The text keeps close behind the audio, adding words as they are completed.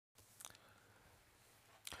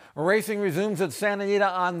Racing resumes at Santa Anita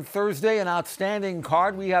on Thursday. An outstanding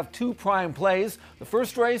card. We have two prime plays. The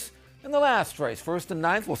first race and the last race. First and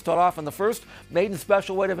ninth. We'll start off in the first maiden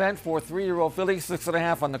special weight event for 3-year-old filly,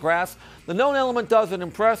 6.5 on the grass. The known element doesn't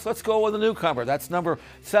impress. Let's go with a newcomer. That's number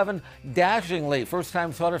 7, Dashingly. First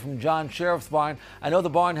time starter from John Sheriff's barn. I know the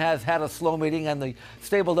barn has had a slow meeting and the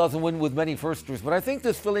stable doesn't win with many firsters, but I think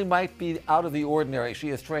this filly might be out of the ordinary. She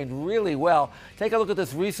has trained really well. Take a look at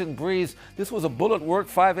this recent breeze. This was a bullet work,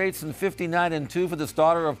 5/8 and 59-2 for this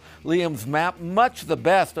daughter of Liam's Map. Much the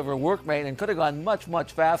best of her workmate and could have gone much,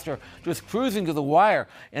 much faster. Just cruising to the wire.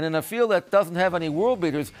 And in a field that doesn't have any world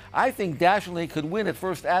beaters, I think Dashingly could win at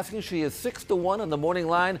first asking. She is 6-1 on the morning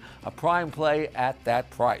line, a prime play at that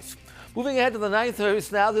price. Moving ahead to the ninth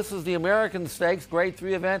race now, this is the American Stakes Grade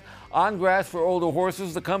 3 event on grass for older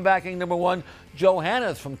horses. The comebacking number 1,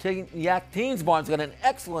 Johannes from Yak Teens Barn's got an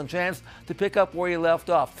excellent chance to pick up where he left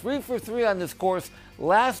off. 3 for 3 on this course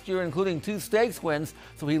last year, including 2 stakes wins,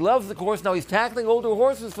 so he loves the course. Now he's tackling older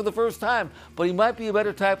horses for the first time, but he might be a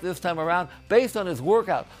better type this time around based on his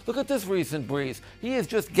workout. Look at this recent breeze. He is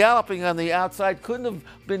just galloping on the outside. Couldn't have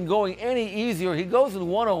been going any easier. He goes in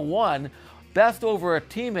 101, best over a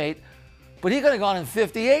teammate. But he could have gone in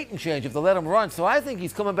 58 and change if they let him run. So I think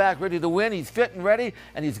he's coming back ready to win. He's fit and ready,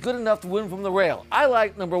 and he's good enough to win from the rail. I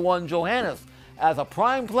like number 1, Johannes, as a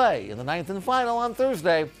prime play in the 9th and final on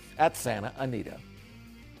Thursday at Santa Anita.